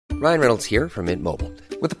Ryan Reynolds here from Mint Mobile.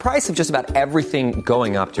 With the price of just about everything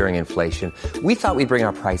going up during inflation, we thought we'd bring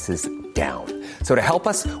our prices down. So to help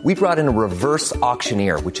us, we brought in a reverse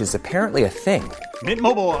auctioneer, which is apparently a thing. Mint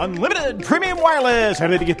Mobile Unlimited Premium Wireless. How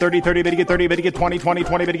to get 30, 30, bit to get 30, bit to get 20, 20,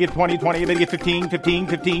 20, bit to get 20, 20, bit to get 15, 15,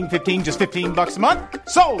 15, 15, just $15 a month?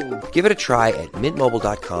 Sold! Give it a try at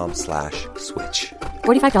mintmobile.com/switch.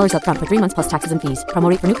 $45 up front for 3 months plus taxes and fees. Promo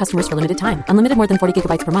rate for new customers for limited time. Unlimited more than 40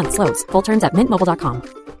 gigabytes per month. Slows full terms at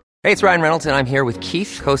mintmobile.com. Hey, it's Ryan Reynolds, and I'm here with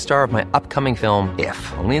Keith, co-star of my upcoming film, If,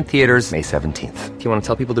 only in theaters May 17th. Do you want to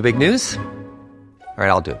tell people the big news? All right,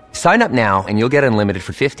 I'll do it. Sign up now and you'll get unlimited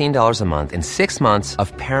for $15 a month and 6 months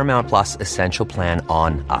of Paramount Plus Essential Plan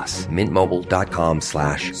on us.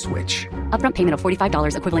 Mintmobile.com/switch. Upfront payment of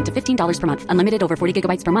 $45 equivalent to $15 per month. Unlimited over 40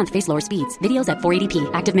 gigabytes per month. Face lower speeds. Videos at 480p.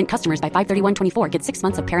 Active Mint customers by 531.24 get 6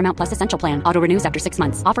 months of Paramount Plus Essential Plan. Auto renews after 6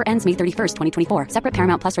 months. Offer ends May 31st, 2024. Separate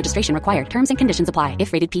Paramount Plus registration required. Terms and conditions apply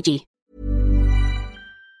if rated PG.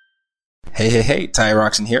 Hey, Ty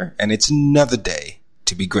Roxon here, and it's another day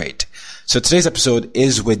to be great. So today's episode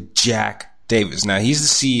is with Jack Davis. Now, he's the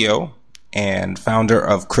CEO and founder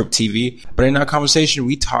of Crypt TV, but in our conversation,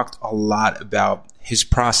 we talked a lot about his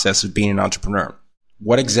process of being an entrepreneur.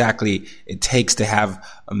 What exactly it takes to have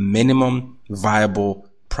a minimum viable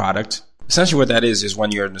product. Essentially what that is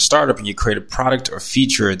when you're in a startup and you create a product or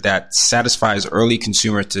feature that satisfies early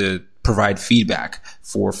consumers to provide feedback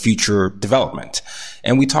for future development.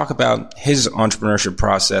 And we talk about his entrepreneurship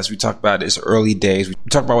process. We talk about his early days. We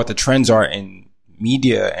talk about what the trends are in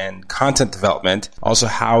media and content development. Also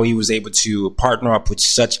how he was able to partner up with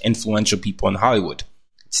such influential people in Hollywood.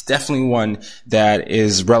 It's definitely one that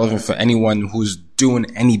is relevant for anyone who's doing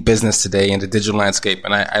any business today in the digital landscape.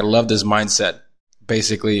 And I love this mindset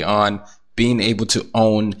basically on being able to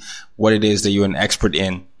own what it is that you're an expert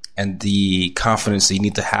in and the confidence that you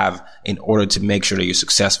need to have in order to make sure that you're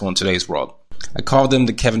successful in today's world. I called him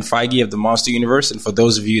the Kevin Feige of the Monster Universe. And for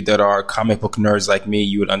those of you that are comic book nerds like me,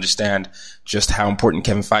 you would understand just how important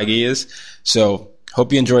Kevin Feige is. So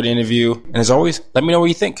hope you enjoyed the interview. And as always, let me know what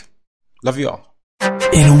you think. Love you all.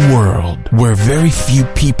 In a world where very few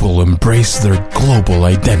people embrace their global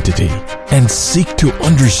identity and seek to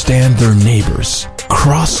understand their neighbors,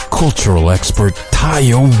 cross-cultural expert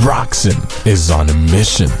Tayo Roxon is on a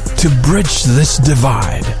mission to bridge this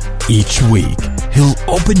divide. Each week, he'll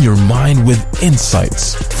open your mind with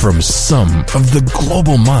insights from some of the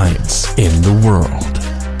global minds in the world.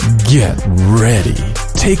 Get ready,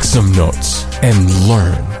 take some notes, and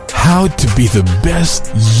learn how to be the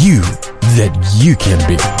best you that you can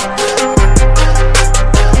be.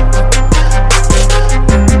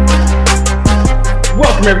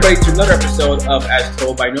 Welcome everybody to another episode of As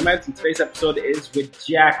Told by Nomads. And today's episode is with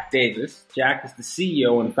Jack Davis. Jack is the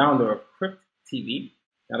CEO and founder of Crypt TV.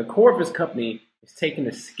 Now the core of his company is taking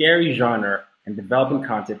the scary genre and developing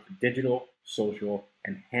content for digital, social,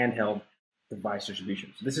 and handheld device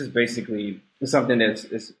distribution. So this is basically something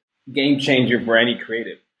that's game changer for any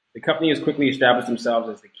creative. The company has quickly established themselves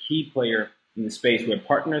as the key player in the space where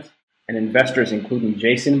partners and investors, including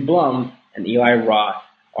Jason Blum and Eli Roth,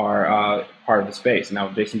 are part of the space. Now,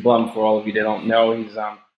 Jason Blum, for all of you that don't know, he's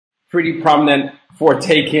pretty prominent for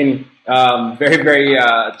taking very, very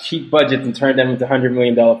cheap budgets and turning them into $100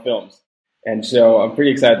 million films. And so I'm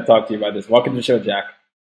pretty excited to talk to you about this. Welcome to the show, Jack.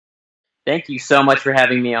 Thank you so much for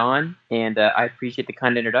having me on, and I appreciate the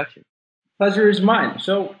kind introduction. Pleasure is mine.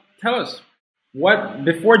 So tell us,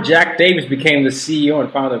 before Jack Davis became the CEO and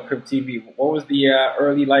founder of Crypt TV, what was the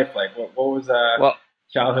early life like? What was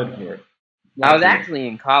childhood for it? I was actually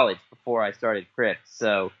in college before I started Crypt,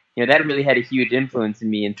 so that really had a huge influence in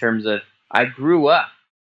me in terms of I grew up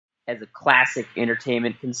as a classic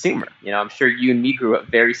entertainment consumer. I'm sure you and me grew up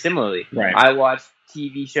very similarly. Right. I watched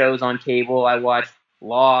TV shows on cable. I watched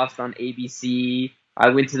Lost on ABC. I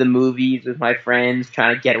went to the movies with my friends,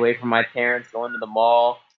 trying to get away from my parents, going to the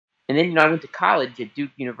mall. And then, I went to college at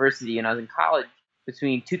Duke University, and I was in college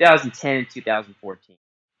between 2010 and 2014.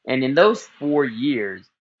 And in those 4 years,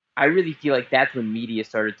 I really feel like that's when media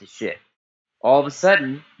started to shift. All of a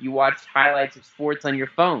sudden, you watched highlights of sports on your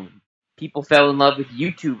phone. People fell in love with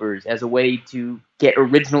YouTubers as a way to get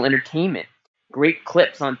original entertainment. Great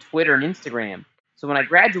clips on Twitter and Instagram. So when I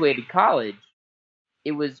graduated college,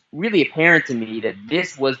 it was really apparent to me that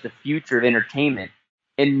this was the future of entertainment.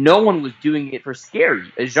 And no one was doing it for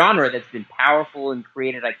scary, a genre that's been powerful and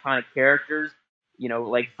created iconic characters,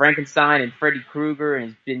 like Frankenstein and Freddy Krueger, and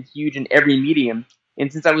has been huge in every medium.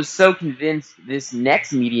 And since I was so convinced this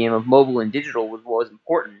next medium of mobile and digital was what was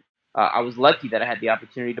important, I was lucky that I had the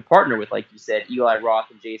opportunity to partner with, like you said, Eli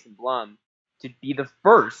Roth and Jason Blum, to be the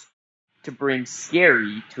first to bring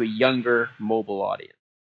scary to a younger mobile audience.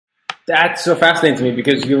 That's so fascinating to me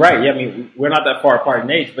because you're right. Yeah, I mean, we're not that far apart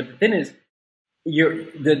in age, but the thing is,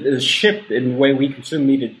 the shift in the way we consume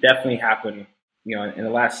media definitely happened, in the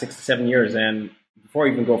last 6 to 7 years. And before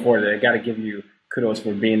I even go forward, I got to give you kudos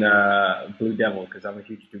for being a Blue Devil because I'm a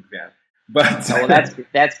huge Duke fan. But well,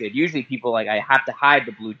 that's good. Usually, people I have to hide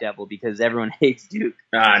the Blue Devil because everyone hates Duke.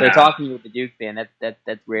 So talking with the Duke fan,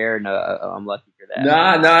 that's rare, and I'm lucky for that.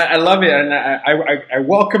 I love it, and I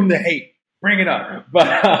welcome the hate. Bring it up.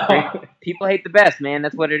 But people hate the best, man.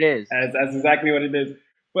 That's what it is. That's exactly what it is.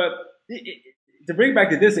 But to bring back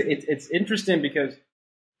to this, it's interesting because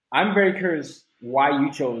I'm very curious why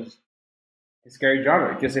you chose the scary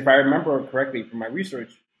genre. Because if I remember correctly from my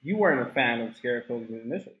research, you weren't a fan of scary films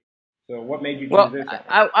initially. So what made you choose this?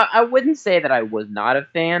 I wouldn't say that I was not a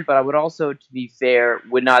fan, but I would also, to be fair,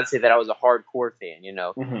 would not say that I was a hardcore fan.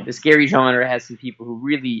 Mm-hmm. The scary genre has some people who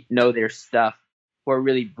really know their stuff, who are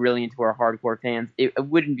really brilliant, who are hardcore fans. It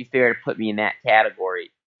wouldn't be fair to put me in that category.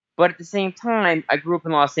 But at the same time, I grew up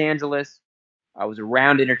in Los Angeles. I was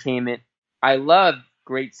around entertainment. I loved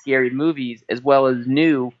great scary movies as well as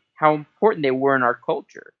knew how important they were in our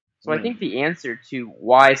culture. So I think the answer to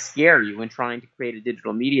why scary when trying to create a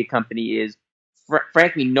digital media company is,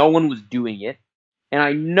 frankly, no one was doing it. And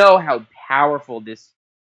I know how powerful this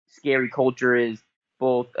scary culture is,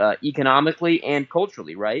 both economically and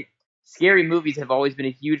culturally, right? Scary movies have always been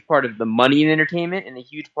a huge part of the money in entertainment and a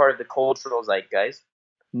huge part of the cultural zeitgeist.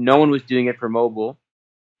 No one was doing it for mobile.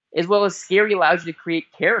 As well as scary allows you to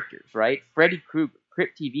create characters, right? Freddy Krueger,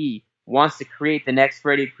 Crypt TV, wants to create the next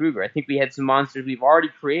Freddy Krueger. I think we had some monsters we've already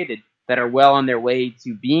created that are well on their way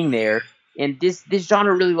to being there. And this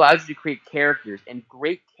genre really allows you to create characters, and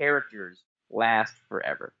great characters last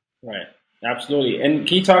forever. Right. Absolutely. And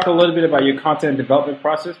can you talk a little bit about your content development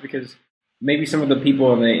process? Because maybe some of the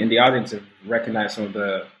people in the audience have recognized some of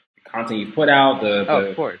the content you've put out,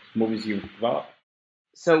 of course, movies you've developed.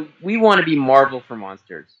 So we want to be Marvel for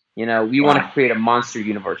monsters. We want to create a monster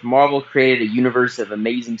universe. Marvel created a universe of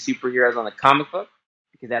amazing superheroes on the comic book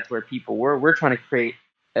because that's where people were. We're trying to create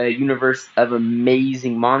a universe of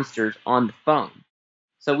amazing monsters on the phone.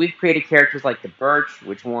 So we've created characters like the Birch,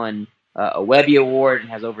 which won a Webby Award and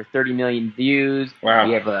has over 30 million views. Wow.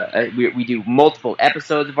 We have we do multiple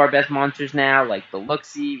episodes of our best monsters now, like the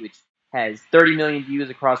Look-See, which has 30 million views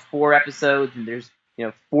across 4 episodes, and there's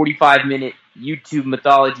 45-minute YouTube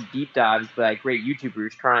mythology deep dives by great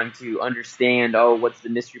YouTubers trying to understand, what's the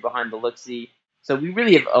mystery behind the Look-See. So we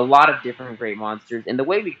really have a lot of different great monsters, and the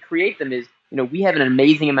way we create them is, we have an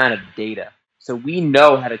amazing amount of data. So we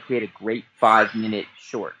know how to create a great 5-minute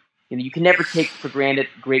short. You can never take for granted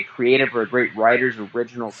great creative or a great writer's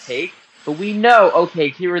original take, but we know, okay,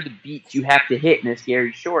 here are the beats you have to hit in a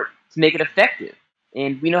scary short to make it effective.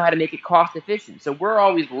 And we know how to make it cost efficient. So we're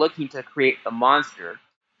always looking to create a monster,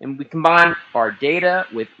 and we combine our data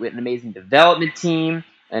with an amazing development team,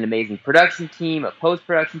 an amazing production team, a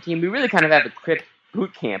post-production team. We really kind of have a Crypt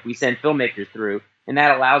boot camp we send filmmakers through, and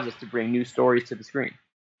that allows us to bring new stories to the screen.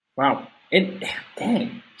 Wow. And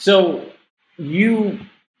dang. So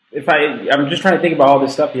I'm just trying to think about all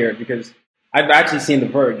this stuff here because I've actually seen The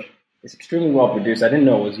Verge. It's extremely well produced. I didn't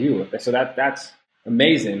know it was you. So that's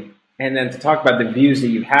amazing. And then to talk about the views that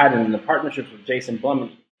you've had and the partnerships with Jason Blum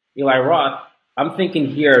and Eli Roth, I'm thinking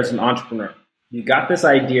here as an entrepreneur. You got this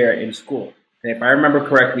idea in school. And if I remember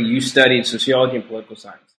correctly, you studied sociology and political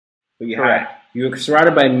science. But you were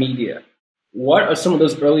surrounded by media. What are some of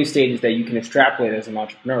those early stages that you can extrapolate as an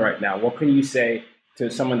entrepreneur right now? What can you say to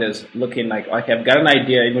someone that's looking like, okay, I've got an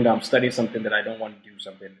idea, even though I'm studying something that I don't want to do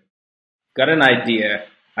something. Got an idea,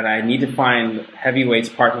 and I need to find heavyweights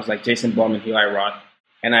partners like Jason Blum and Eli Roth.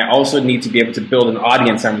 And I also need to be able to build an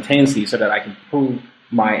audience simultaneously so that I can prove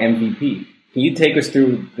my MVP. Can you take us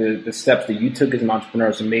through the steps that you took as an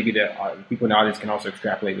entrepreneur so maybe the people in the audience can also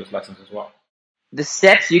extrapolate those lessons as well? The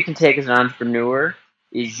steps you can take as an entrepreneur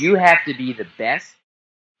is you have to be the best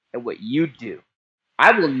at what you do.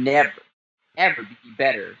 I will never, ever be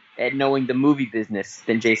better at knowing the movie business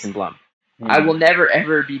than Jason Blum. I will never,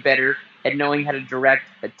 ever be better at knowing how to direct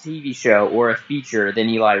a TV show or a feature than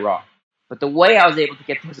Eli Roth. But the way I was able to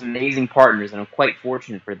get those amazing partners, and I'm quite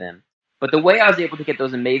fortunate for them, but the way I was able to get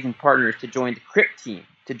those amazing partners to join the Crypt team,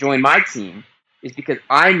 to join my team, is because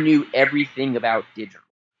I knew everything about digital.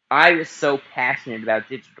 I was so passionate about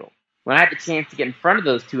digital. When I had the chance to get in front of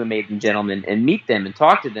those two amazing gentlemen and meet them and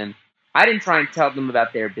talk to them, I didn't try and tell them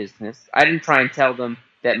about their business. I didn't try and tell them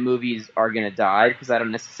that movies are going to die, because I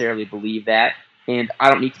don't necessarily believe that, and I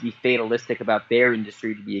don't need to be fatalistic about their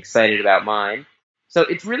industry to be excited about mine. So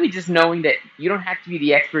it's really just knowing that you don't have to be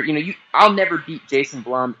the expert. I'll never beat Jason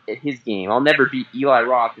Blum at his game. I'll never beat Eli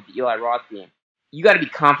Roth at the Eli Roth game. you got to be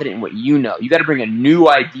confident in what you know. You got to bring a new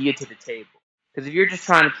idea to the table. Because if you're just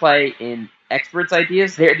trying to play in experts'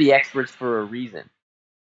 ideas, they're the experts for a reason.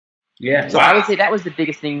 Yeah. So I would say that was the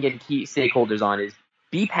biggest thing getting key stakeholders on is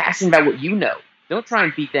be passionate about what you know. Don't try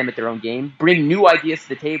and beat them at their own game. Bring new ideas to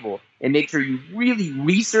the table and make sure you really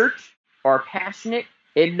research, are passionate,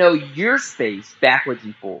 and know your space backwards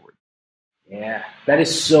and forward. Yeah, that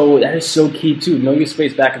is so key too. Know your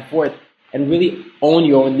space back and forth, and really own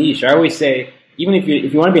your own niche. I always say, even if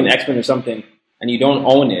you want to be an expert in something and you don't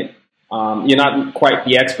own it, you're not quite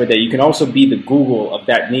the expert there. You can also be the Google of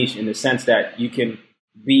that niche in the sense that you can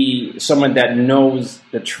be someone that knows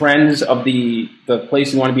the trends of the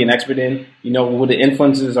place you want to be an expert in. You know who the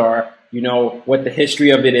influences are. You know what the history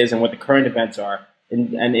of it is and what the current events are.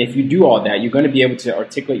 And if you do all that, you're going to be able to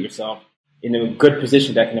articulate yourself in a good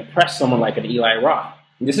position that can impress someone like an Eli Roth.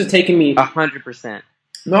 And this is taking me 100%.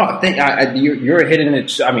 No, I think you're hitting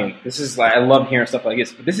it. I mean, this is like, I love hearing stuff like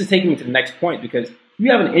this. But this is taking me to the next point because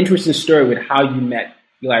you have an interesting story with how you met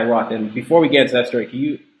Eli Roth. And before we get into that story, can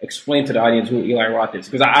you explain to the audience who Eli Roth is?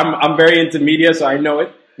 Because I'm very into media, so I know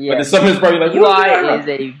it. Yeah. But someone's probably like, Eli is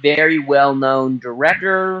a very well-known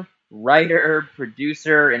director, writer,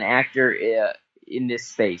 producer, and actor in this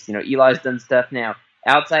space. You know, Eli's done stuff now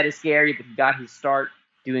outside of scary, but he got his start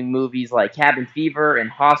doing movies like Cabin Fever and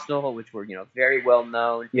Hostel, which were, very well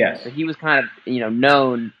known. Yes. So he was kind of,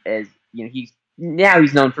 known as, he's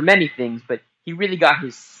known for many things, but he really got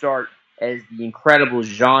his start as the incredible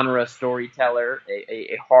genre storyteller,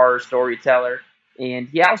 a horror storyteller. And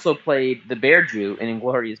he also played the Bear Jew in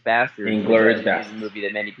Inglourious Basterds. Inglourious Basterds. A movie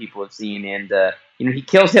that many people have seen. And, he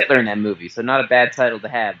kills Hitler in that movie, so not a bad title to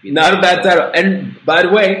have. Not a bad title. And, by the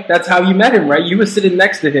way, that's how you met him, right? You were sitting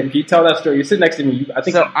next to him. Can you tell that story? You sit next to me.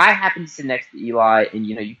 I happened to sit next to Eli, and,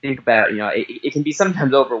 you think about, it can be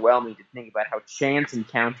sometimes overwhelming to think about how chance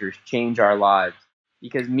encounters change our lives.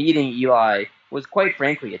 Because meeting Eli was, quite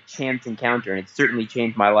frankly, a chance encounter, and it certainly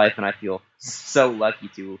changed my life, and I feel so lucky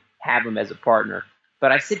to have him as a partner.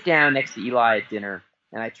 But I sit down next to Eli at dinner,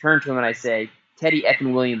 and I turn to him and I say, Teddy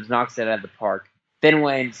effing Williams knocks it out of the park.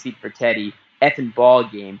 Fenway and seat for Teddy, effing ball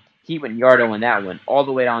game. He went yardo on that one, all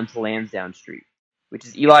the way down to Lansdowne Street, which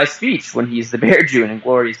is Eli's speech when he's the Bear Jew in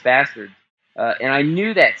Inglourious Basterds. And I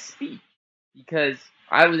knew that speech because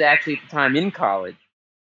I was actually at the time in college,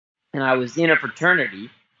 and I was in a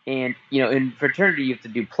fraternity, and, in fraternity you have to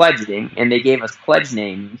do pledging, and they gave us pledge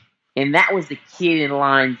names, and that was the kid in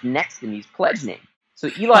line next to me's pledge name. So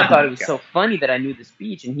Eli thought it was so funny that I knew the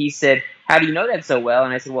speech, and he said, how do you know that so well?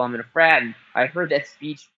 And I said, well, I'm in a frat, and I heard that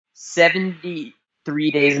speech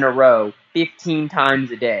 73 days in a row, 15 times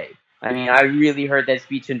a day. I mean, I really heard that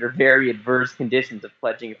speech under very adverse conditions of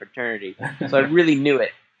pledging a fraternity, so I really knew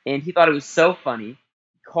it. And he thought it was so funny.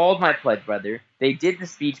 He called my pledge brother. They did the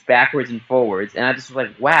speech backwards and forwards, and I just was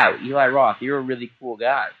like, wow, Eli Roth, you're a really cool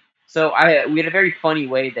guy. So we had a very funny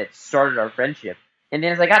way that started our friendship. And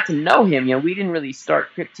then as I got to know him, we didn't really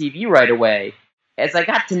start Crypt TV right away. As I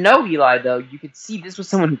got to know Eli, though, you could see this was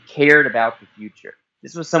someone who cared about the future.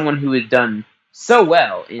 This was someone who had done so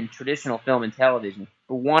well in traditional film and television,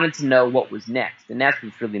 but wanted to know what was next. And that's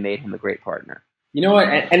what really made him a great partner. You know what?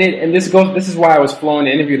 And this is why I was flowing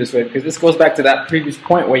to interview this way, because this goes back to that previous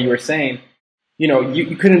point where you were saying,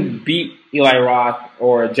 you couldn't beat Eli Roth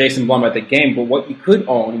or Jason Blum at the game, but what you could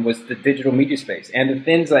own was the digital media space. And the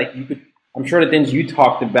things like I'm sure the things you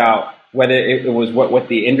talked about, whether it was what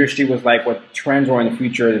the industry was like, what the trends were in the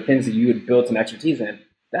future, the things that you had built an expertise in,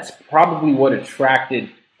 that's probably what attracted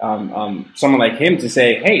someone like him to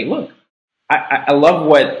say, hey, look, I love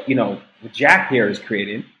what Jack here is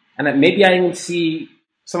creating, and maybe I even see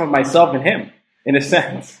some of myself in him, in a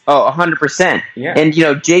sense. Oh, 100%. Yeah. And,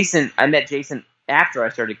 Jason, I met Jason after I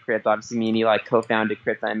started Crypt. Obviously, me and Eli co-founded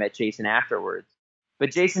Crypt, and I met Jason afterwards. But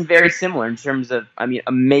Jason, very similar in terms of,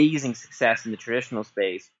 amazing success in the traditional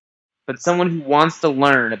space, but someone who wants to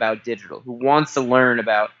learn about digital, who wants to learn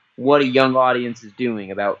about what a young audience is doing,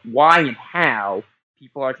 about why and how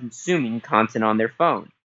people are consuming content on their phone.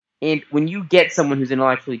 And when you get someone who's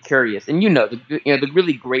intellectually curious, and the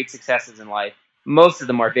really great successes in life, most of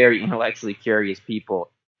them are very intellectually curious people.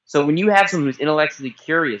 So when you have someone who's intellectually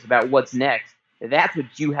curious about what's next, that's what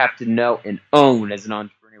you have to know and own as an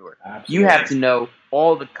entrepreneur. Absolutely. You have to know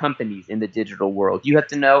all the companies in the digital world. You have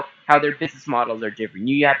to know how their business models are different.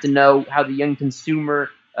 You have to know how the young consumer,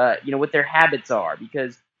 what their habits are,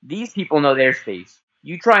 because these people know their space.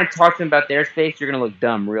 You try and talk to them about their space, you're going to look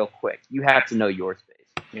dumb real quick. You have to know your space.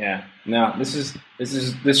 Yeah. Now, this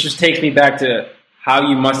just takes me back to how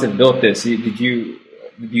you must have built this. Did you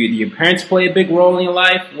do your parents play a big role in your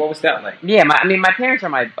life? What was that like? Yeah, my parents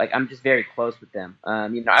are I'm just very close with them. I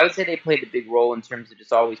would say they played a big role in terms of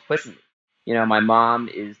just always pushing me. My mom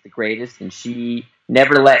is the greatest, and she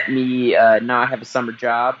never let me not have a summer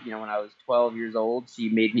job. When I was 12 years old, she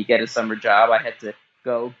made me get a summer job. I had to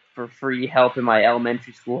go for free help in my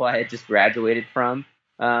elementary school I had just graduated from.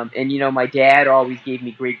 My dad always gave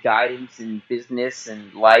me great guidance in business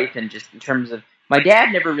and life, and just in terms of, my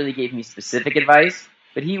dad never really gave me specific advice,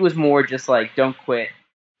 but he was more just like, don't quit.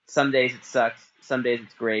 Some days it sucks. Some days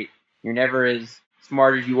it's great. You're never as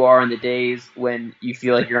smart as you are on the days when you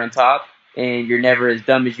feel like you're on top, and you're never as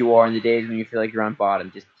dumb as you are on the days when you feel like you're on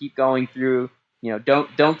bottom. Just keep going through.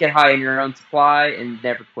 Don't get high in your own supply, and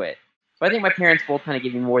never quit. So I think my parents both kind of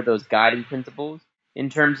gave me more of those guiding principles in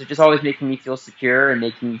terms of just always making me feel secure and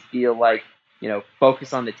making me feel like,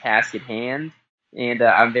 focus on the task at hand. And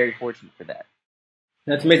I'm very fortunate for that.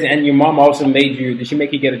 That's amazing. And your mom also did she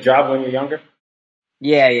make you get a job when you were younger?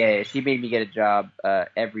 Yeah. She made me get a job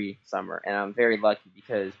every summer. And I'm very lucky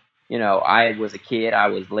because, I was a kid. I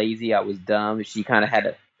was lazy. I was dumb. She kind of had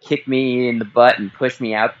to kick me in the butt and push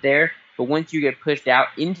me out there. But once you get pushed out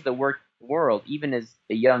into the work world, even as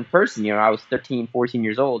a young person, I was 13, 14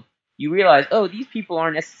 years old, you realize, oh, these people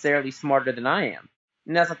aren't necessarily smarter than I am.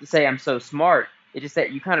 And that's not to say I'm so smart. It's just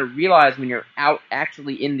that you kind of realize when you're out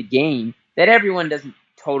actually in the game that everyone doesn't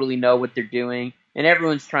totally know what they're doing, and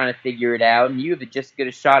everyone's trying to figure it out, and you have just as good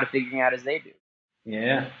a shot of figuring out as they do.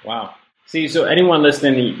 Yeah, wow. See, so anyone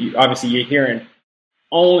listening, obviously you're hearing,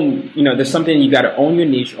 there's something you got to own your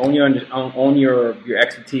niche, own your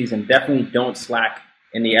expertise, and definitely don't slack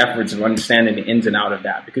in the efforts of understanding the ins and out of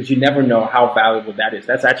that, because you never know how valuable that is.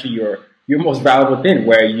 That's actually your most valuable thing,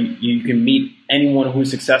 where you can meet anyone who's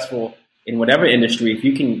successful in whatever industry. If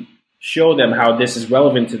you can show them how this is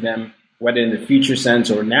relevant to them, whether in the future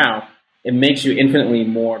sense or now, it makes you infinitely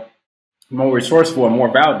more resourceful and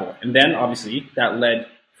more valuable. And then obviously that led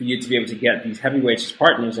for you to be able to get these heavyweights as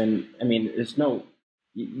partners. And I mean,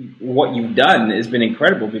 what you've done has been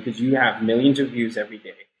incredible, because you have millions of views every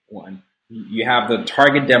day. One, you have the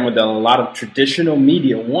target demo that a lot of traditional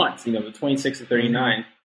media wants, the 26 to 39,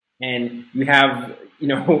 and you have,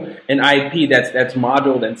 an IP that's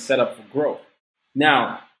modeled and set up for growth.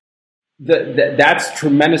 Now, that's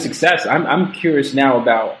tremendous success. I'm curious now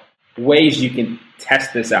about ways you can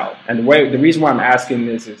test this out. And the reason why I'm asking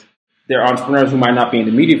this is there are entrepreneurs who might not be in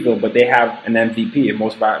the media field, but they have an MVP, a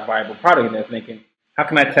most viable product, and they're thinking, how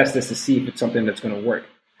can I test this to see if it's something that's going to work?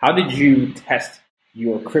 How did you test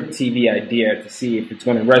your Crypt TV idea to see if it's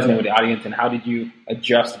going to resonate with the audience, and how did you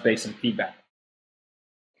adjust based on feedback?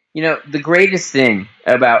 The greatest thing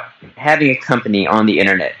about having a company on the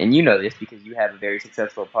internet, and you know this because you have a very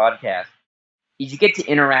successful podcast, is you get to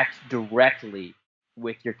interact directly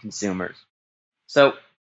with your consumers. So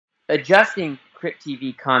adjusting Crypt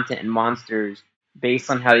TV content and monsters based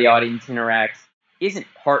on how the audience interacts isn't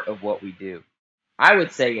part of what we do. I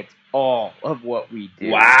would say it's all of what we do.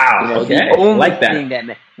 Wow. Okay. The only like that.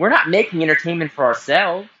 thing we're not making entertainment for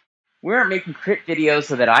ourselves. We aren't making Crypt videos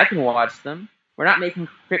so that I can watch them. We're not making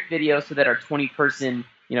Crypt videos so that our 20-person,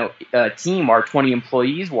 team, our 20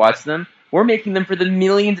 employees watch them. We're making them for the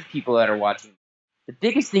millions of people that are watching. The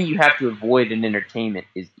biggest thing you have to avoid in entertainment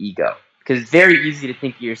is ego, because it's very easy to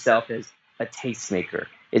think of yourself as a tastemaker.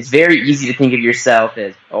 It's very easy to think of yourself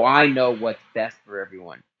as, oh, I know what's best for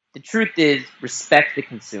everyone. The truth is, respect the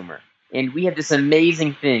consumer. And we have this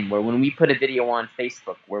amazing thing where when we put a video on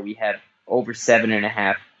Facebook where we have over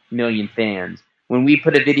 7.5 million fans, when we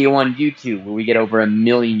put a video on YouTube where we get over 1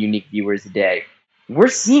 million unique viewers a day, we're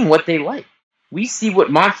seeing what they like. We see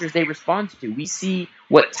what monsters they respond to. We see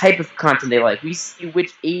what type of content they like. We see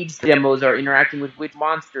which age demos are interacting with which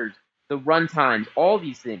monsters, the runtimes, all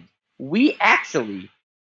these things. We actually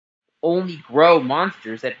only grow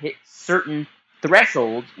monsters that hit certain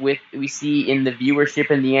thresholds we see in the viewership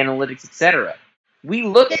and the analytics, etc. We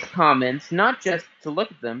look at the comments not just to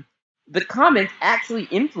look at them. The comments actually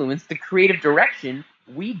influence the creative direction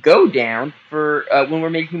we go down for when we're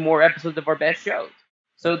making more episodes of our best shows.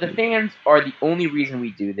 So the fans are the only reason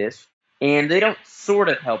we do this, and they don't sort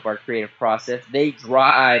of help our creative process. They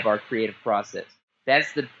drive our creative process.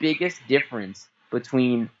 That's the biggest difference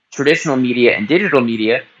between traditional media and digital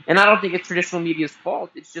media, and I don't think it's traditional media's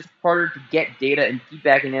fault. It's just harder to get data and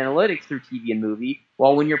feedback and analytics through TV and movie,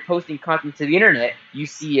 while when you're posting content to the internet, you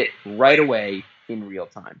see it right away in real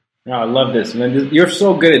time. No, I love this, man. You're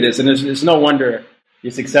so good at this, and it's no wonder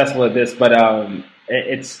you're successful at this, but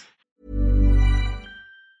it's...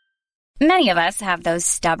 Many of us have those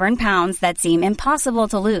stubborn pounds that seem impossible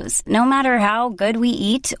to lose, no matter how good we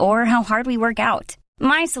eat or how hard we work out.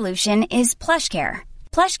 My solution is PlushCare.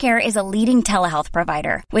 PlushCare is a leading telehealth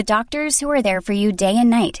provider with doctors who are there for you day and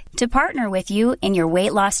night to partner with you in your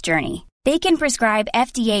weight loss journey. They can prescribe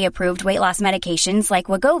FDA-approved weight loss medications like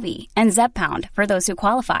Wegovy and Zepbound for those who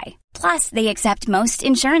qualify. Plus, they accept most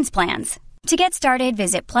insurance plans. To get started,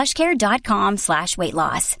 visit plushcare.com/weight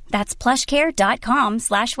loss. That's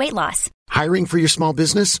plushcare.com/weight loss. Hiring for your small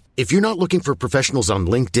business? If you're not looking for professionals on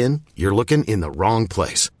LinkedIn, you're looking in the wrong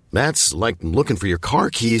place. That's like looking for your car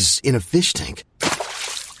keys in a fish tank.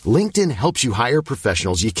 LinkedIn helps you hire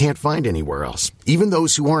professionals you can't find anywhere else, even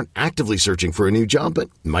those who aren't actively searching for a new job but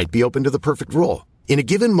might be open to the perfect role. In a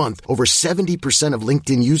given month, over 70% of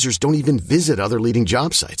LinkedIn users don't even visit other leading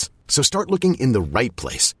job sites. So start looking in the right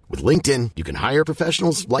place. With LinkedIn, you can hire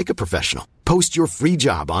professionals like a professional. Post your free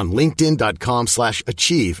job on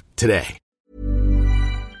linkedin.com/achieve today.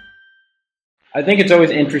 I think it's always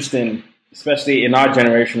interesting, especially in our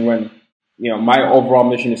generation, when, my overall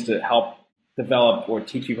mission is to help develop or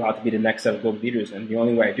teach people how to be the next set of global leaders. And the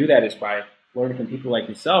only way I do that is by learning from people like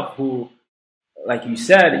yourself who, like you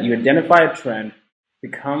said, you identify a trend,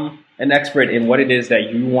 become an expert in what it is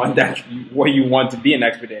that you want, what you want to be an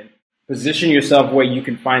expert in. Position yourself where you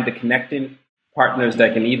can find the connecting partners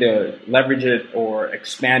that can either leverage it or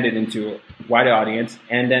expand it into a wider audience,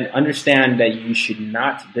 and then understand that you should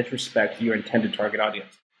not disrespect your intended target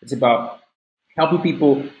audience. It's about helping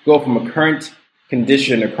people go from a current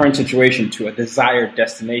condition, a current situation, to a desired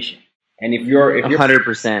destination. And if you're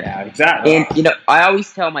 100%. Yeah, exactly. And, I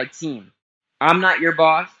always tell my team, I'm not your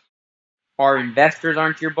boss. Our investors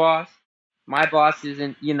aren't your boss. My boss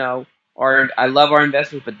isn't, I love our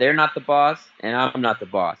investors, but they're not the boss, and I'm not the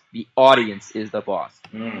boss. The audience is the boss.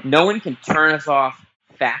 No one can turn us off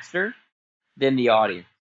faster than the audience.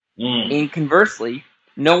 And conversely,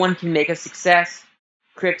 no one can make a success,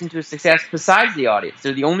 Crypt into a success besides the audience.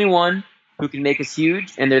 They're the only one who can make us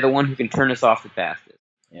huge, and they're the one who can turn us off the fastest.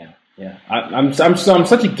 Yeah. I'm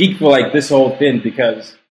such a geek for like this whole thing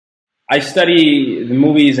because I study the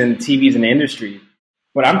movies and TVs in the industry,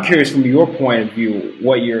 but I'm curious from your point of view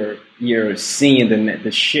what you're seeing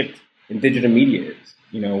the shift in digital media is.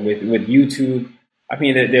 With YouTube. I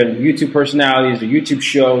mean, there are YouTube personalities, the YouTube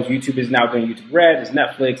shows. YouTube is now doing YouTube Red. There's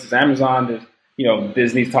Netflix. There's Amazon. There's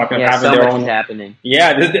Disney's talking about having their own. Is happening.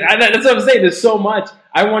 Yeah, that's what I'm saying. There's so much.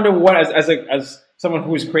 I wonder what, as someone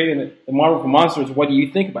who is creating the Marvel for Monsters, what do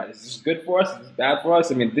you think about it? Is this good for us? Is this bad for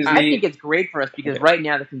us? I mean, Disney. I think it's great for us because right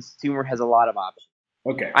now the consumer has a lot of options.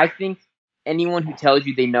 Okay. I think anyone who tells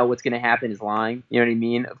you they know what's going to happen is lying. You know what I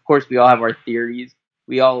mean? Of course, we all have our theories.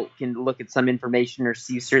 We all can look at some information or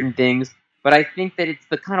see certain things. But I think that it's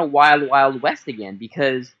the kind of wild, wild west again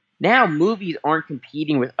because now movies aren't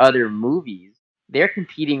competing with other movies. They're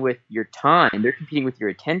competing with your time. They're competing with your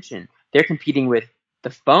attention. They're competing with the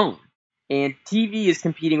phone. And TV is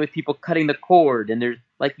competing with people cutting the cord. And there's,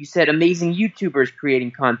 like you said, amazing YouTubers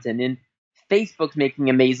creating content. And Facebook's making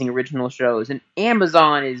amazing original shows. And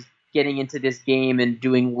Amazon is getting into this game and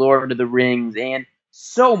doing Lord of the Rings. And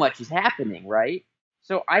so much is happening, right?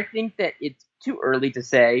 So I think that it's too early to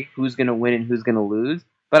say who's going to win and who's going to lose.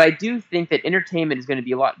 But I do think that entertainment is going to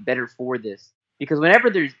be a lot better for this. Because whenever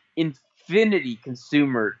there's infinity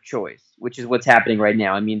consumer choice, which is what's happening right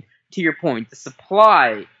now. I mean, to your point, the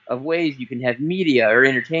supply of ways you can have media or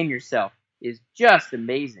entertain yourself is just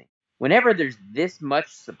amazing. Whenever there's this much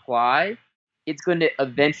supply, it's going to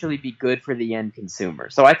eventually be good for the end consumer.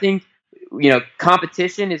 So I think,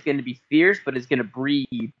 competition is going to be fierce, but it's going to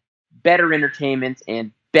breed better entertainment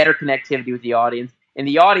and better connectivity with the audience. And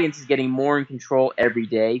the audience is getting more in control every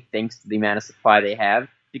day thanks to the amount of supply they have.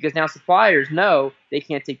 Because now suppliers know they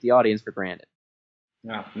can't take the audience for granted.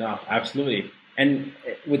 No, absolutely. And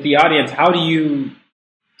with the audience, how do you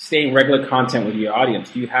stay in regular content with your audience?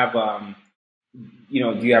 Do you have, do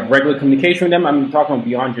you have regular communication with them? I'm talking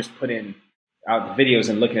beyond just putting out the videos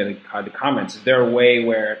and looking at the comments. Is there a way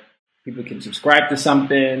where people can subscribe to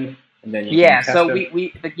something and then you can test so it?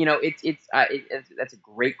 That's a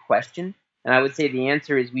great question, and I would say the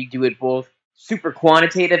answer is we do it both super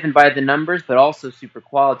quantitative and by the numbers, but also super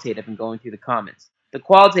qualitative and going through the comments. The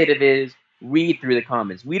qualitative is read through the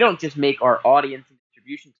comments. We don't just make our audience and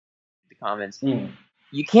distribution through the comments.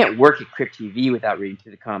 You can't work at Crypt TV without reading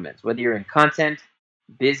through the comments. Whether you're in content,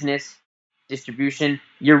 business, distribution,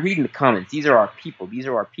 you're reading the comments. These are our people. These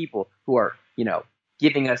are our people who are,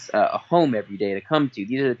 giving us a home every day to come to.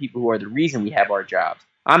 These are the people who are the reason we have our jobs.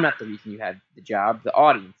 I'm not the reason you have the job, the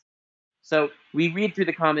audience. So we read through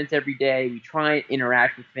the comments every day. We try and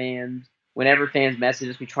interact with fans. Whenever fans message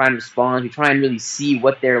us, we try and respond. We try and really see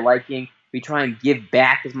what they're liking. We try and give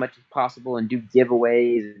back as much as possible and do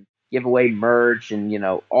giveaways and give away merch and,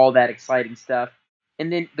 all that exciting stuff.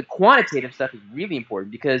 And then the quantitative stuff is really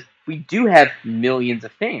important because we do have millions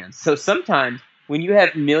of fans. So sometimes when you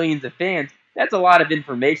have millions of fans, that's a lot of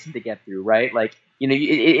information to get through, right? Like,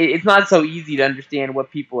 it's not so easy to understand what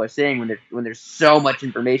people are saying when there's so much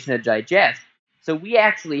information to digest. So we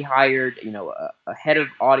actually hired, a head of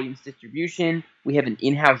audience distribution. We have an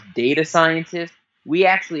in-house data scientist. We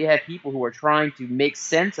actually have people who are trying to make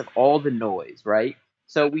sense of all the noise, right?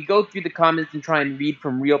 So we go through the comments and try and read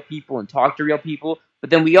from real people and talk to real people, but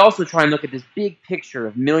then we also try and look at this big picture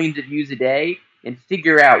of millions of views a day and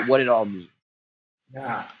figure out what it all means.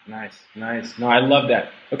 Yeah, nice. No, I love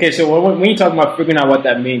that. Okay, so when you talk about figuring out what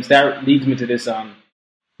that means, that leads me to this.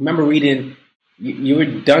 Remember reading, you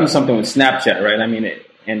had done something with Snapchat, right? I mean,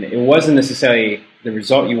 it wasn't necessarily the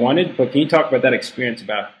result you wanted, but can you talk about that experience,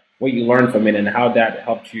 about what you learned from it and how that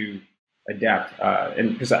helped you adapt?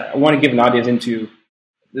 And because I want to give an audience into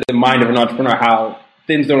the mind of an entrepreneur, how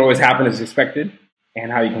things don't always happen as expected, and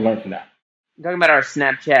how you can learn from that. You're talking about our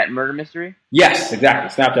Snapchat murder mystery? Yes, exactly.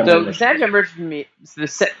 The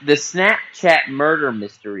Snapchat murder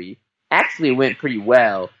mystery actually went pretty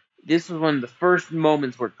well. This was one of the first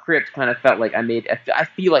moments where Crypt kind of felt like I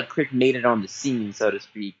feel like Crypt made it on the scene, so to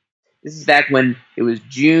speak. This is back when it was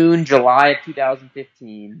July of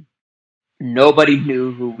 2015. Nobody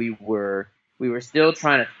knew who we were. We were still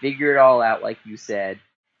trying to figure it all out, like you said.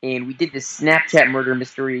 And we did this Snapchat murder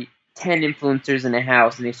mystery, 10 influencers in a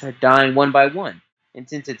house, and they start dying one by one. And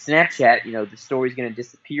since it's Snapchat, the story's going to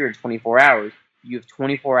disappear in 24 hours. You have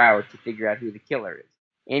 24 hours to figure out who the killer is.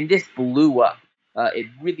 And this blew up. It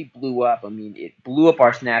really blew up. I mean, it blew up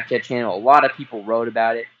our Snapchat channel. A lot of people wrote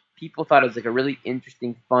about it. People thought it was like a really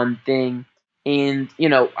interesting, fun thing. And,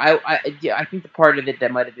 I think the part of it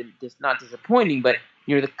that might have been just not disappointing, but,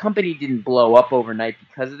 the company didn't blow up overnight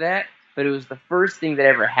because of that. But it was the first thing that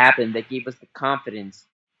ever happened that gave us the confidence.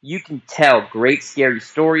 You can tell great, scary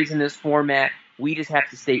stories in this format. We just have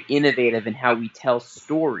to stay innovative in how we tell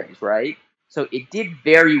stories, right? So it did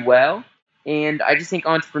very well. And I just think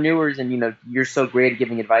entrepreneurs, and, you're so great at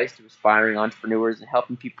giving advice to aspiring entrepreneurs and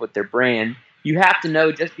helping people with their brand. You have to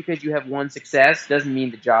know just because you have one success doesn't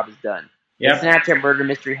mean the job is done. Yep. The Snapchat murder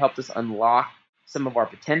mystery helped us unlock some of our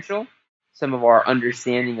potential, some of our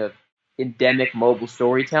understanding of endemic mobile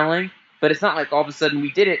storytelling. But it's not like all of a sudden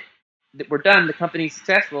we did it, we're done, the company's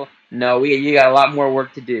successful. No, you got a lot more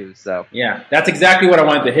work to do. So yeah, that's exactly what I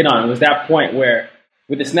wanted to hit on. It was that point where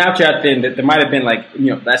with the Snapchat thing, that there might have been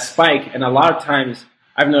that spike, and a lot of times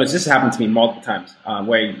I've noticed this happened to me multiple times,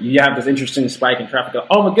 where you have this interesting spike in traffic.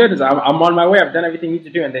 Oh my goodness, I'm on my way. I've done everything you need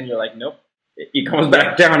to do, and then you're like, nope. It comes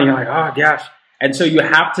back down, and you're like, oh gosh. And so you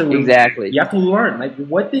have to You have to learn. Like,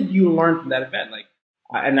 what did you learn from that event?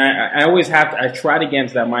 I always I try to get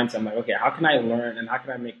into that mindset. I'm like, okay, how can I learn, and how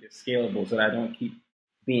can I make this scalable so that I don't keep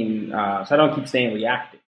staying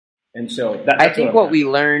reactive? And so I think what we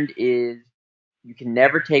learned is you can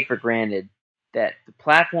never take for granted that the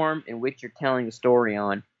platform in which you're telling a story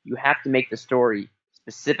on, you have to make the story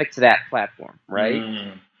specific to that platform, right?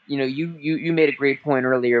 Mm. You made a great point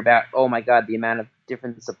earlier about, oh my God, the amount of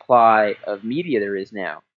different supply of media there is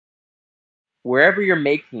now. Wherever you're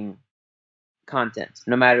making content,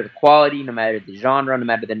 no matter the quality, no matter the genre, no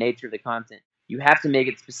matter the nature of the content, you have to make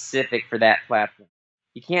it specific for that platform.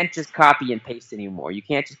 You can't just copy and paste anymore. You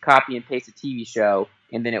can't just copy and paste a TV show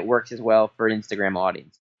and then it works as well for an Instagram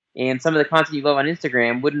audience. And some of the content you love on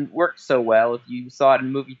Instagram wouldn't work so well if you saw it in a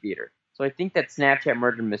movie theater. So I think that Snapchat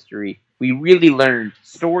murder mystery, we really learned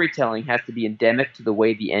storytelling has to be endemic to the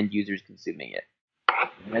way the end user is consuming it.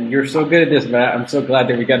 And you're so good at this, Matt. I'm so glad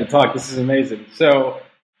that we got to talk. This is amazing. So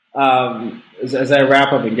as I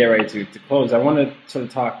wrap up and get ready to close, I want you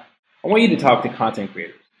to talk to content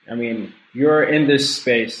creators. I mean, you're in this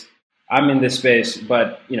space. I'm in this space,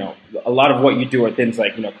 but, a lot of what you do are things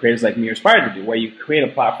like, creators like me are aspired to do, where you create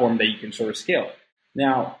a platform that you can sort of scale.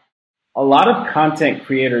 Now, a lot of content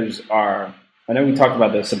creators I know we talked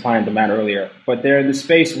about the supply and demand earlier, but they're in the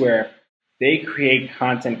space where they create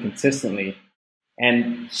content consistently,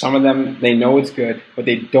 and some of them, they know it's good, but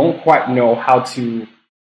they don't quite know how to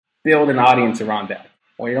build an audience around that,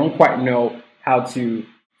 or they don't quite know how to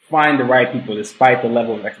find the right people despite the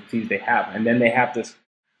level of expertise they have. And then they have this,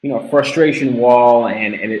 frustration wall,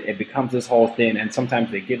 and it becomes this whole thing. And sometimes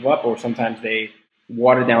they give up, or sometimes they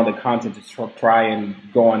water down the content to try and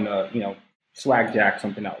go on, swag jack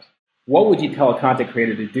something else. What would you tell a content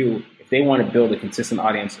creator to do if they want to build a consistent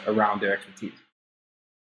audience around their expertise?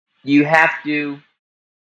 You have to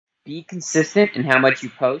be consistent in how much you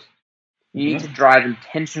post. You need to drive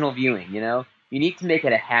intentional viewing, You need to make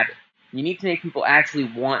it a habit. You need to make people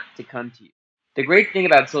actually want to come to you. The great thing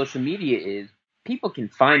about social media is people can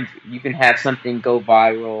find you. You can have something go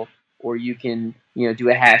viral, or you can, do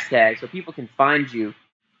a hashtag so people can find you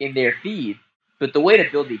in their feed. But the way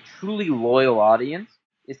to build a truly loyal audience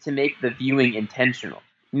is to make the viewing intentional.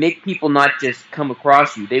 Make people not just come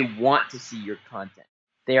across you. They want to see your content.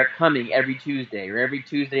 They are coming every Tuesday or every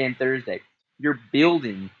Tuesday and Thursday. You're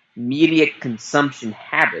building media consumption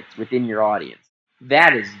habits within your audience.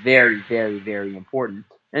 That is very, very, very important.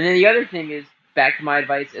 And then the other thing is, back to my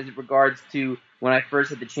advice as it regards to when I first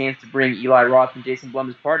had the chance to bring Eli Roth and Jason Blum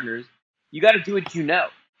as partners, you got to do what you know.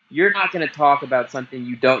 You're not going to talk about something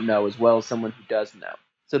you don't know as well as someone who does know.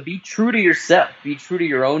 So be true to yourself. Be true to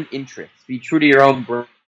your own interests. Be true to your own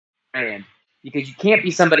brand. Because you can't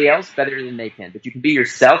be somebody else better than they can, but you can be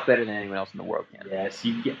yourself better than anyone else in the world can. Yes,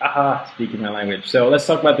 speaking my language. So let's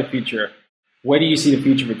talk about the future. Where do you see the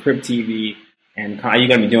future for Crypt TV? And are you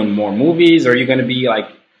going to be doing more movies, or are you going to be like...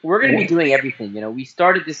 We're going to be doing everything. We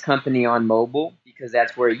started this company on mobile because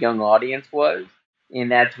that's where a young audience was,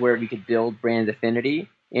 and that's where we could build brand affinity,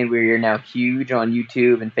 and we're now huge on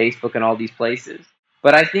YouTube and Facebook and all these places.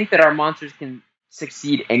 But I think that our monsters can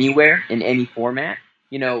succeed anywhere, in any format.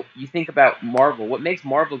 You think about Marvel. What makes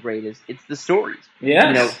Marvel great is it's the stories.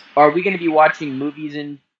 Yes. Are we going to be watching movies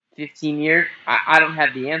in 15 years? I don't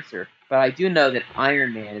have the answer, but I do know that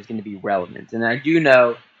Iron Man is going to be relevant, and I do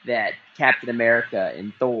know that Captain America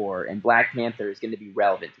and Thor and Black Panther is going to be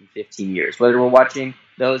relevant in 15 years, whether we're watching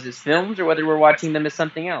those as films or whether we're watching them as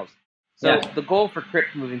something else. So The goal for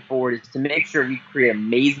Crypt moving forward is to make sure we create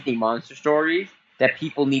amazing monster stories that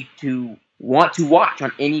people need to want to watch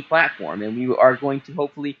on any platform. And we are going to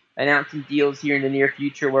hopefully announce some deals here in the near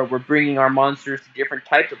future where we're bringing our monsters to different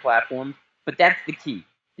types of platforms. But that's the key.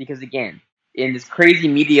 Because again, in this crazy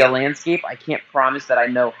media landscape, I can't promise that I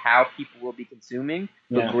know how people will be consuming,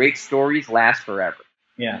 but great stories last forever.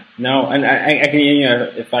 Yeah, no, and I can,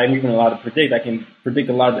 if I'm even allowed to predict, I can predict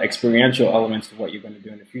a lot of the experiential elements to what you're going to do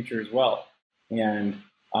in the future as well. And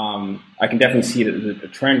I can definitely see the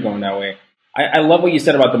trend going that way. I love what you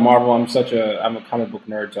said about the Marvel. I'm a comic book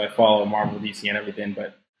nerd, so I follow Marvel, DC, and everything.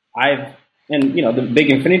 But the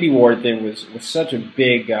big Infinity War thing was such a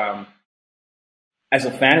big, as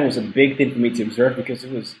a fan, it was a big thing for me to observe because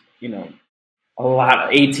it was, a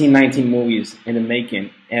lot, 18, 19 movies in the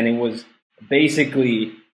making. And it was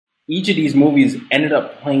basically, each of these movies ended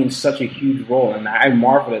up playing such a huge role. And I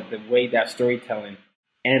marveled at the way that storytelling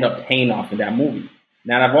ended up paying off in that movie.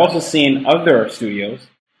 Now, I've also seen other studios,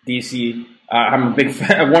 DC. I'm a big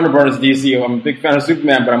fan of Warner Brothers DC. I'm a big fan of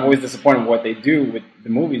Superman, but I'm always disappointed with what they do with the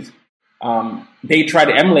movies. They try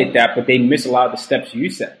to emulate that, but they miss a lot of the steps you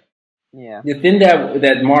said. Yeah. The thing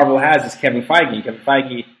that Marvel has is Kevin Feige. Kevin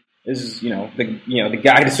Feige is the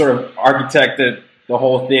guy to sort of architect the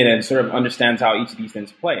whole thing and sort of understands how each of these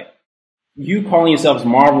things play. You calling yourselves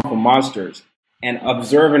Marvel for Monsters and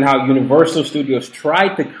observing how Universal Studios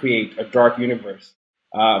tried to create a dark universe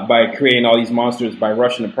by creating all these monsters by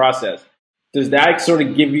rushing the process. Does that sort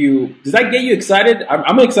of get you excited?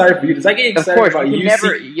 I'm excited for you. Does that get you excited? Of course, about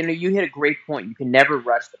you hit a great point. You can never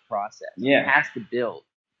rush the process. Yeah. It has to build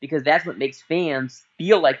because that's what makes fans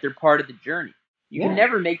feel like they're part of the journey. You can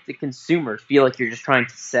never make the consumer feel like you're just trying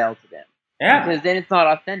to sell to them. Yeah. Because then it's not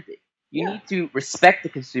authentic. You need to respect the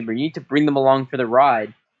consumer. You need to bring them along for the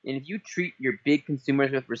ride. And if you treat your big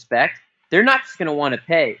consumers with respect, they're not just going to want to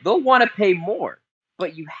pay. They'll want to pay more.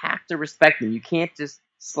 But you have to respect them. You can't just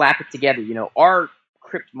slap it together. Our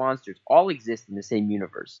Crypt monsters all exist in the same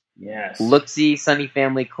universe. Yes. Looksee, Sunny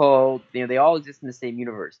Family Cult, they all exist in the same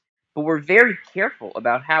universe. But we're very careful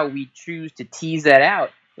about how we choose to tease that out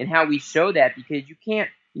and how we show that because you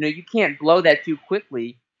can't blow that too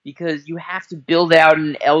quickly because you have to build it out in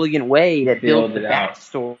an elegant way that builds the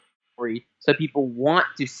backstory so people want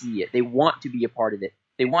to see it. They want to be a part of it.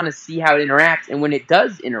 They want to see how it interacts. And when it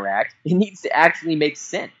does interact, it needs to actually make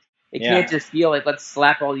sense. It can't just feel like, let's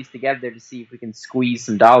slap all these together to see if we can squeeze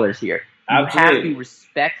some dollars here. You have to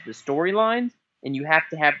respect the storylines, and you have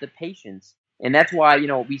to have the patience. And that's why,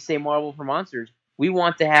 we say Marvel for Monsters. We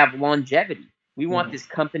want to have longevity. We want this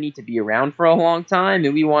company to be around for a long time,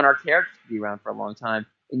 and we want our characters to be around for a long time.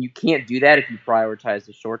 And you can't do that if you prioritize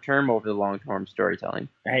the short term over the long term storytelling.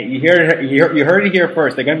 Hey, you heard it here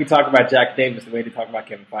first. They're going to be talking about Jack Davis the way they talk about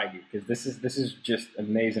Kevin Feige because this is just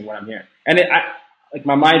amazing what I'm hearing. And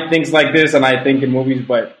my mind thinks like this, and I think in movies,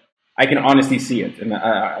 but I can honestly see it, and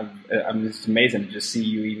I'm just amazing to just see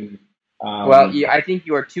you even. I think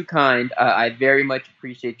you are too kind. I very much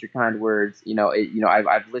appreciate your kind words.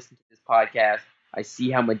 I've listened to this podcast. I see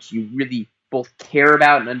how much you really both care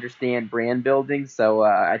about and understand brand building. So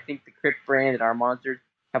I think the Crypt brand and our monsters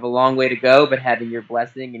have a long way to go, but having your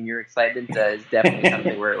blessing and your excitement is definitely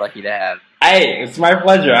something we're lucky to have. Hey, it's my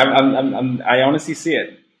pleasure. I honestly see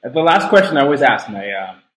it. The last question I always ask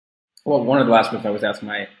one of the last questions I always ask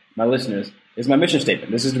my listeners is my mission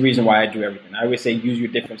statement. This is the reason why I do everything. I always say, use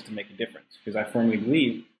your difference to make a difference, because I firmly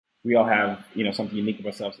believe we all have, something unique of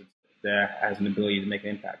ourselves that has an ability to make an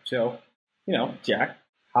impact. So, Jack,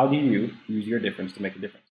 how do you use your difference to make a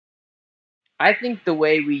difference? I think the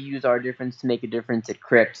way we use our difference to make a difference at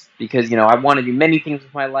Crypt, because, I want to do many things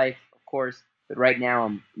with my life, of course, but right now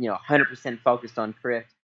I'm, 100% focused on Crypt.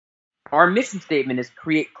 Our mission statement is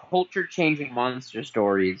create culture-changing monster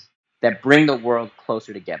stories that bring the world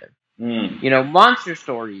closer together. Monster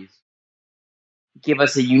stories give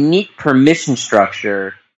us a unique permission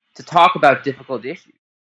structure to talk about difficult issues,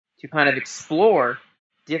 to kind of explore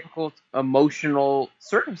difficult emotional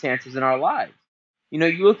circumstances in our lives. You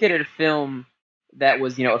look at a film that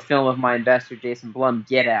was, a film of my investor, Jason Blum,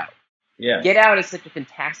 Get Out. Yeah. Get Out is such a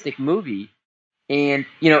fantastic movie. And,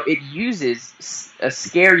 it uses a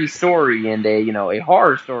scary story and a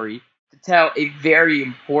horror story to tell a very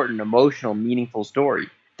important, emotional, meaningful story.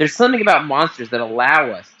 There's something about monsters that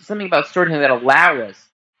something about storytelling that allow us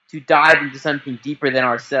to dive into something deeper than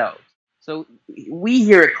ourselves. So we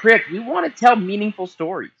here at Crypt, we want to tell meaningful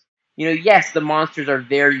stories. Yes, the monsters are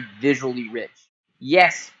very visually rich.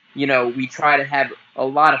 Yes, we try to have a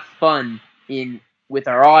lot of fun with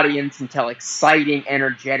our audience and tell exciting,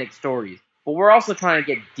 energetic stories. But we're also trying to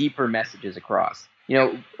get deeper messages across.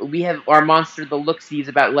 We have our monster, The Look-See, is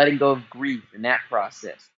about letting go of grief in that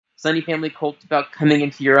process. Sunny Family Cult's about coming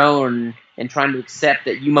into your own and trying to accept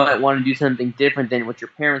that you might want to do something different than what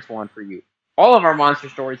your parents want for you. All of our monster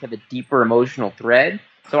stories have a deeper emotional thread.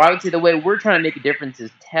 So I would say the way we're trying to make a difference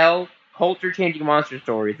is tell culture-changing monster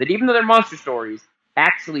stories that, even though they're monster stories,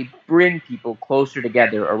 actually bring people closer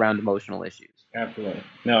together around emotional issues. Absolutely.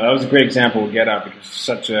 No, that was a great example of Get Out, because it's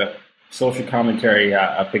such a social commentary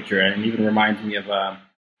picture, and it even reminds me of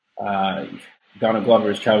Donald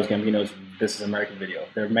Glover's Childish Gambino's This Is America video.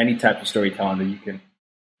 There are many types of storytelling that you can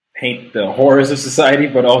paint the horrors of society,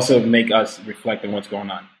 but also make us reflect on what's going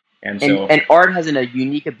on. And art has a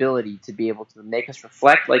unique ability to be able to make us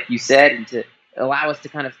reflect, like you said, and to allow us to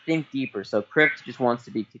kind of think deeper. So Crypt just wants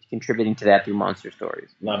to be contributing to that through monster stories.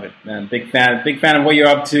 Love it, man. Big fan of what you're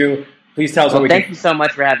up to. Please tell us what we thank you so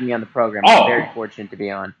much for having me on the program. I'm very fortunate to be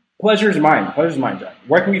on. Pleasure's mine, Jack.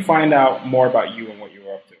 Where can we find out more about you and what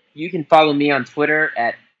you're up to? You can follow me on Twitter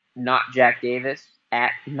at NotJackDavis,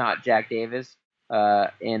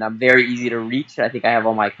 and I'm very easy to reach. I think I have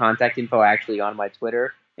all my contact info actually on my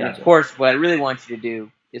Twitter. And Of course, what I really want you to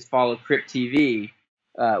do is follow Crypt TV,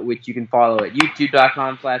 which you can follow at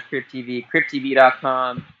youtube.com/CryptTV,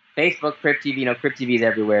 CryptTV.com, Facebook, Crypt TV. Crypt TV is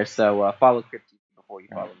everywhere, so follow Crypt TV before you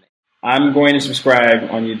follow me. I'm going to subscribe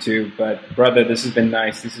on YouTube, but brother, this has been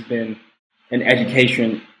nice. This has been an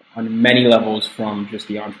education on many levels, from just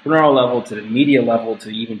the entrepreneurial level to the media level to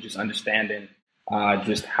even just understanding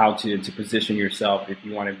just how to position yourself if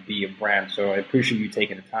you want to be a brand. So I appreciate you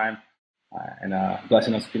taking the time and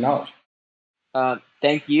blessing us with your knowledge.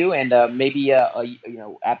 Thank you, and maybe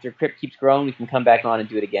after Crypt keeps growing, we can come back on and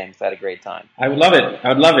do it again, because I had a great time. I would love it.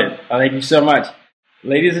 Thank you so much.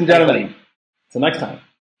 Ladies and gentlemen, until next time.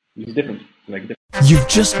 Use different. You've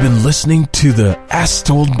just been listening to the As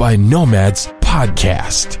Told by Nomads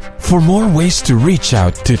podcast. For more ways to reach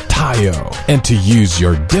out to Tayo and to use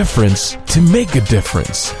your difference to make a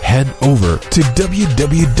difference, head over to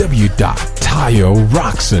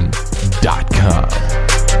www.tayoroxen.com.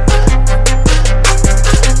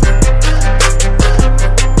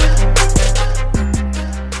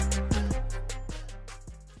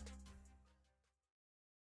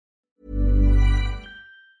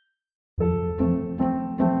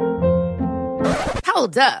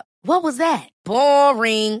 Hold up. What was that?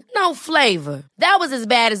 Boring. No flavor. That was as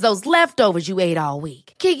bad as those leftovers you ate all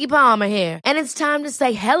week. Keke Palmer here, and it's time to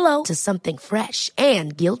say hello to something fresh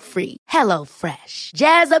and guilt-free. Hello Fresh.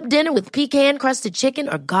 Jazz up dinner with pecan-crusted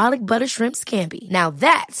chicken or garlic butter shrimp scampi. Now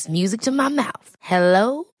that's music to my mouth.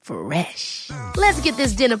 Hello Fresh. Let's get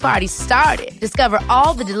this dinner party started. Discover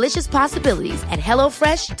all the delicious possibilities at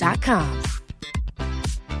HelloFresh.com.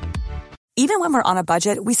 Even when we're on a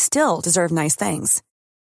budget, we still deserve nice things.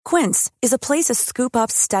 Quince is a place to scoop up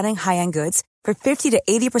stunning high-end goods for 50 to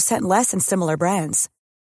 80% less than similar brands.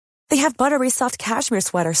 They have buttery soft cashmere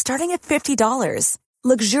sweaters starting at $50,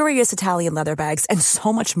 luxurious Italian leather bags, and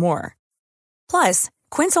so much more. Plus,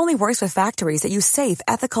 Quince only works with factories that use safe,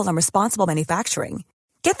 ethical, and responsible manufacturing.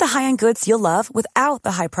 Get the high-end goods you'll love without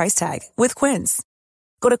the high price tag with Quince.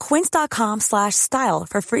 Go to quince.com/style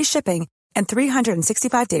for free shipping and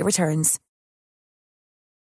 365-day returns.